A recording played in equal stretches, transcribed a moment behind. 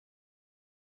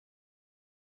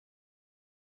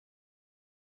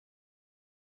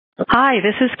Hi,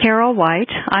 this is Karol Wight.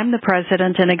 I'm the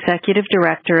President and Executive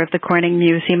Director of the Corning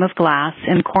Museum of Glass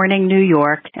in Corning, New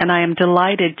York, and I am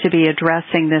delighted to be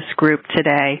addressing this group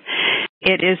today.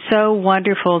 It is so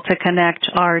wonderful to connect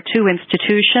our two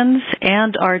institutions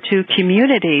and our two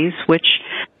communities, which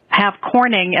have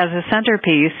Corning as a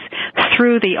centerpiece,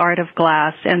 through the art of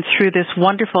glass and through this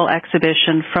wonderful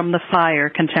exhibition, From the Fire,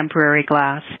 Contemporary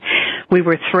Glass. We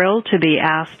were thrilled to be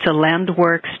asked to lend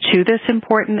works to this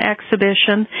important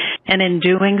exhibition, and in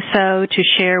doing so, to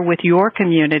share with your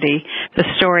community the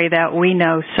story that we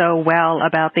know so well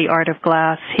about the art of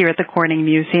glass here at the Corning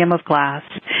Museum of Glass.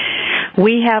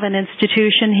 We have an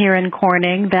institution here in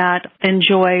Corning that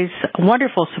enjoys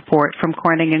wonderful support from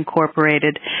Corning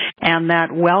Incorporated and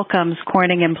that welcomes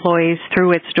Corning employees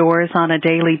through its doors on a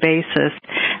daily basis.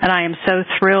 And I am so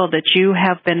thrilled that you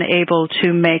have been able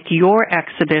to make your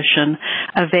exhibition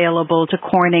available to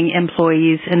Corning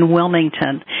employees in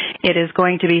Wilmington. It is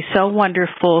going to be so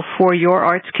wonderful for your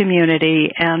arts community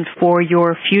and for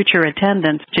your future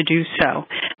attendants to do so.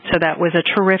 So that was a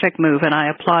terrific move, and I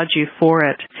applaud you for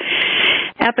it.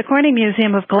 At the Corning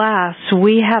Museum of Glass,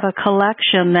 we have a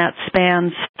collection that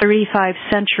spans 35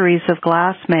 centuries of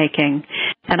glassmaking,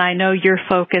 and I know you're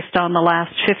focused on the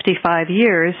last 55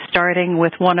 years, starting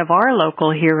with one of our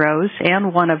local heroes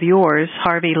and one of yours,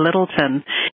 Harvey Littleton,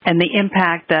 and the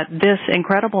impact that this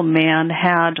incredible man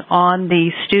had on the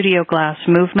studio glass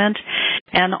movement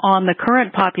and on the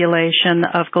current population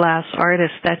of glass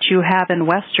artists that you have in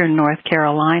Western North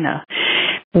Carolina.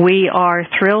 We are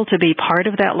thrilled to be part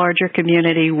of that larger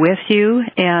community with you,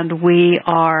 and we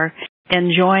are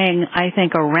enjoying, I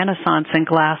think, a renaissance in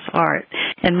glass art.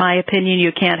 In my opinion,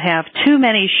 you can't have too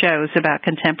many shows about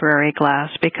contemporary glass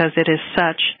because it is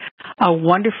such a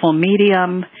wonderful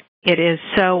medium. It is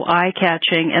so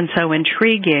eye-catching and so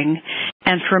intriguing.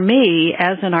 And for me,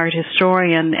 as an art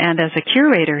historian and as a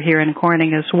curator here in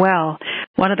Corning as well,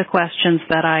 one of the questions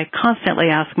that I constantly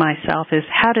ask myself is,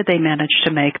 how did they manage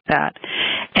to make that?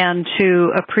 And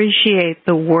to appreciate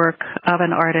the work of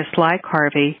an artist like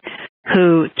Harvey,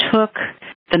 who took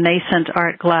the nascent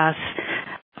art glass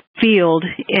field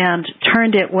and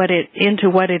turned it into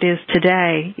what it is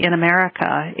today in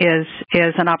America is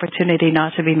an opportunity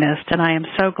not to be missed, and I am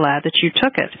so glad that you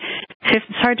took it. It's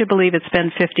hard to believe it's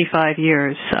been 55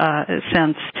 years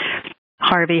since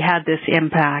Harvey had this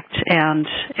impact, and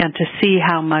to see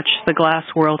how much the glass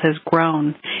world has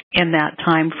grown in that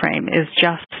time frame is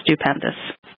just stupendous.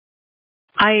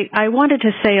 I wanted to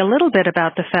say a little bit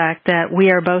about the fact that we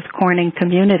are both Corning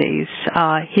communities.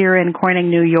 Here in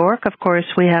Corning, New York, of course,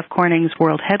 we have Corning's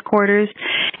world headquarters,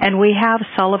 and we have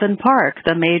Sullivan Park,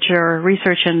 the major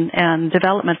research and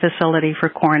development facility for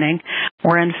Corning,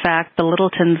 where, in fact, the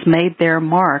Littletons made their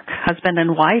mark, husband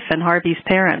and wife and Harvey's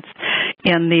parents,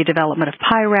 in the development of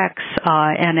Pyrex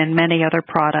and in many other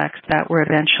products that were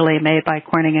eventually made by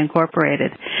Corning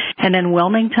Incorporated. And in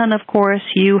Wilmington, of course,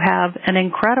 you have an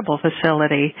incredible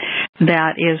facility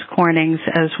that is Corning's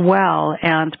as well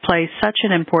and plays such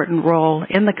an important role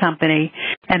in the company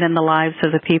and in the lives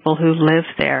of the people who live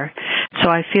there. So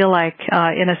I feel like,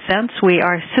 in a sense, we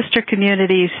are sister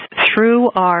communities through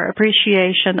our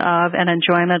appreciation of and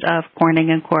enjoyment of Corning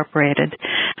Incorporated.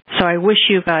 So I wish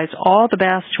you guys all the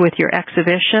best with your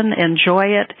exhibition.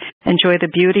 Enjoy it. Enjoy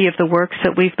the beauty of the works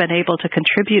that we've been able to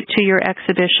contribute to your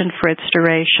exhibition for its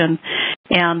duration.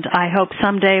 And I hope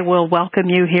someday we'll welcome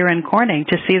you here in Corning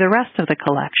to see the rest of the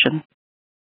collection.